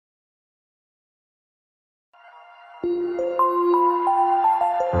It's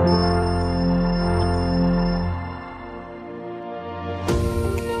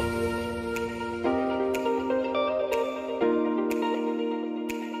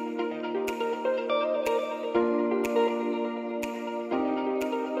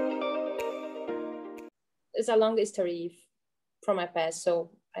a long history from my past.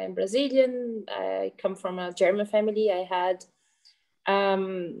 So I am Brazilian. I come from a German family. I had,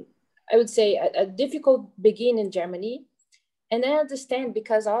 I would say, a difficult beginning in Germany. And I understand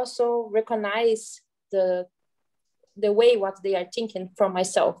because I also recognize the way what they are thinking from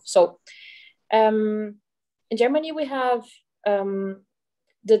myself. So in Germany, we have the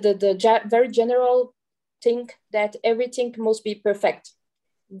very general thing that everything must be perfect.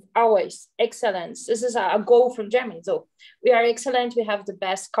 Always excellence. This is a goal from Germany. So we are excellent. We have the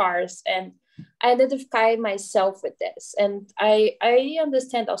best cars, and I identify myself with this. And I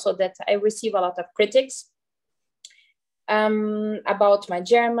understand also that I receive a lot of critics about my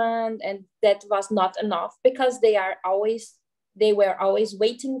German, and that was not enough because they were always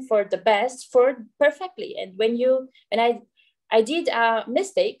waiting for the best for perfectly. And when I did a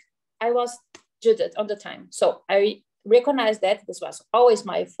mistake, I was judged on the time. So I recognize that this was always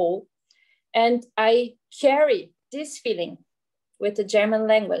my fault, and I carry this feeling with the German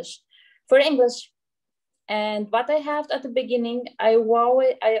language for English. And what I have at the beginning, I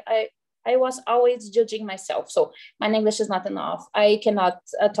was always judging myself. So my English is not enough. I cannot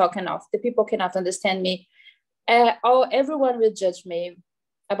talk enough. The people cannot understand me. Everyone will judge me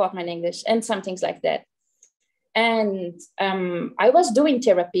about my English and some things like that. And I was doing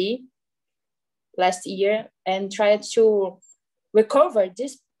therapy last year and tried to recover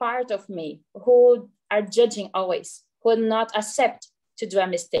this part of me who are judging always, who would not accept to do a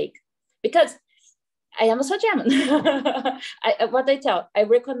mistake, because I am also German. I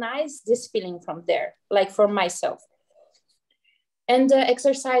recognize this feeling from there, like for myself. And the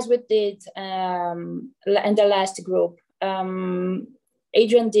exercise we did in the last group,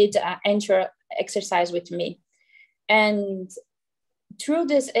 Adrian did an intro exercise with me. And through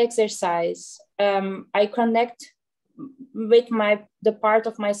this exercise, I connect with the part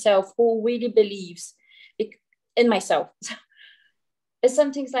of myself who really believes in myself. It's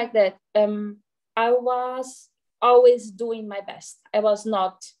some things like that. I was always doing my best. I was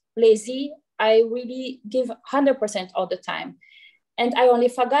not lazy. I really give 100% all the time. And I only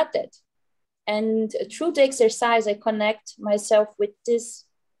forgot that. And through the exercise, I connect myself with this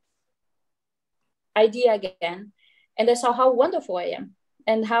idea again. And I saw how wonderful I am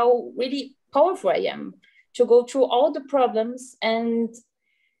and how really powerful I am to go through all the problems. And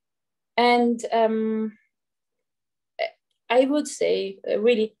I would say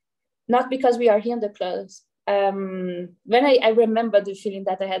really, not because we are here in the class. When I remember the feeling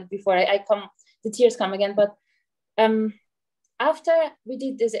that I had before, the tears come again. But after we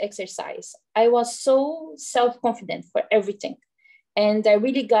did this exercise, I was so self-confident for everything. And I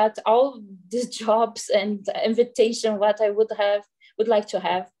really got all these jobs and invitation, what I would like to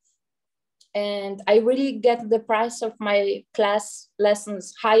have. And I really get the price of my class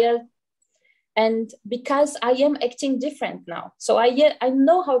lessons higher. And because I am acting different now. So I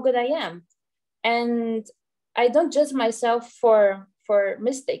know how good I am. And I don't judge myself for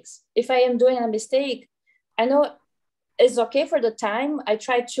mistakes. If I am doing a mistake, I know it's okay for the time. I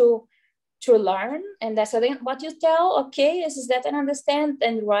try to learn, and that's what you tell. Okay, is that I understand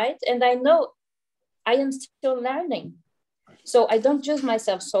and right, and I know I am still learning. So I don't judge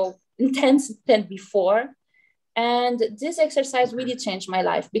myself so intense than before. And this exercise really changed my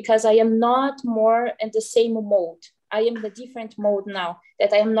life because I am not more in the same mode. I am in a different mode now,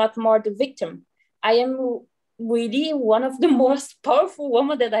 that I am not more the victim. I am really one of the most powerful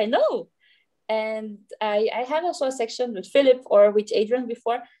women that I know. And I had also a section with Philip or with Adrian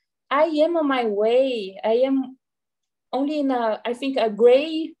before. I am on my way. I am only in a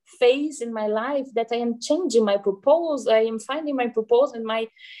gray phase in my life that I am changing my purpose. I am finding my purpose and my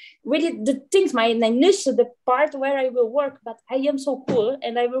niche, the part where I will work. But I am so cool,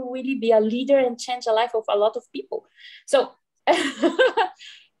 and I will really be a leader and change the life of a lot of people. So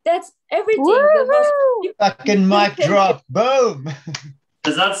that's everything. Fucking mic drop, boom.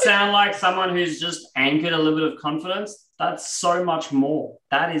 Does that sound like someone who's just anchored a little bit of confidence? That's so much more.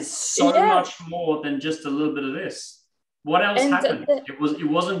 That is so much more than just a little bit of this. What else happened? It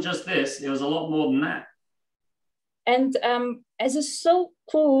wasn't just this. It was a lot more than that. And as it's so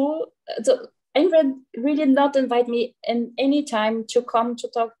cool, Adrian really not invite me in any time to come to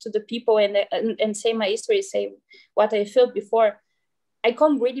talk to the people and say my history, say what I felt before. I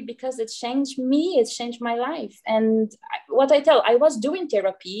come really because it changed me. It changed my life. And what I tell, I was doing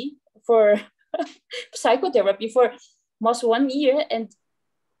therapy for psychotherapy for almost 1 year. And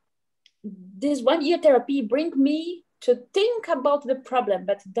this 1 year therapy bring me to think about the problem,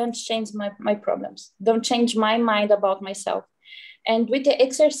 but don't change my problems. Don't change my mind about myself. And with the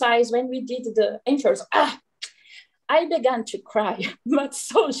exercise, when we did the intros, I began to cry, but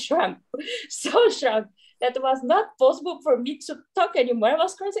so strong that it was not possible for me to talk anymore. I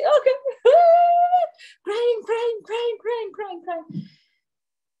was crying, okay, crying.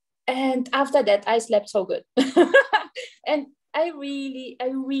 And after that, I slept so good. And I really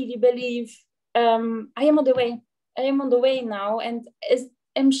believe I am on the way. I am on the way now, and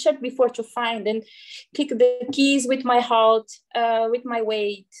I'm shut before to find and pick the keys with my heart, with my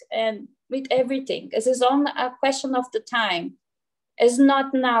weight, and with everything. This is only a question of the time. It's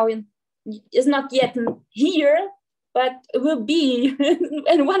not now, it's not yet here, but it will be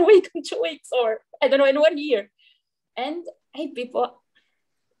in 1 week, 2 weeks, or I don't know, in 1 year. And hey, people,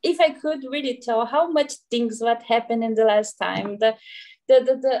 if I could really tell how much things what happened in the last time,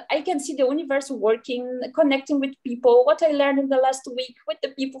 I can see the universe working, connecting with people. What I learned in the last week with the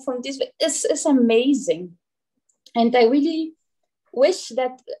people from this week is amazing. And I really wish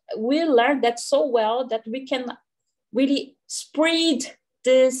that we learned that so well that we can really spread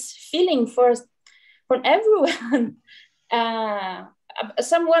this feeling for everyone. I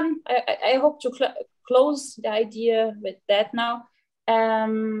hope to close the idea with that now.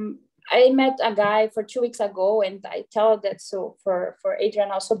 I met a guy for 2 weeks ago, and I tell that so for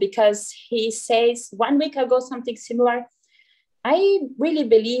Adrian also, because he says 1 week ago something similar. I really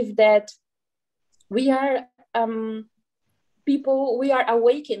believe that we are people, we are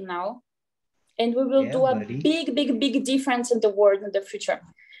awakened now, and we will do a big difference in the world in the future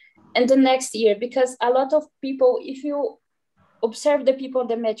and the next year, because a lot of people, if you observe the people in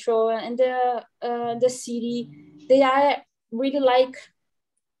the metro and the city, they are really like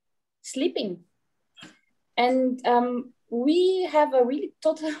sleeping. And we have a really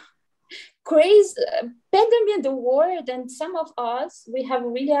total crazy pandemic in the world, and some of us, we have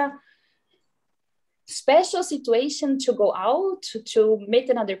really a special situation to go out, to meet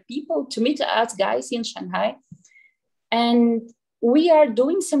another people, to meet us guys in Shanghai. And we are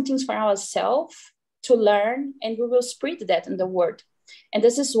doing some things for ourselves to learn, and we will spread that in the world. And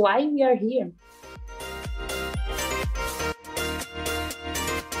this is why we are here.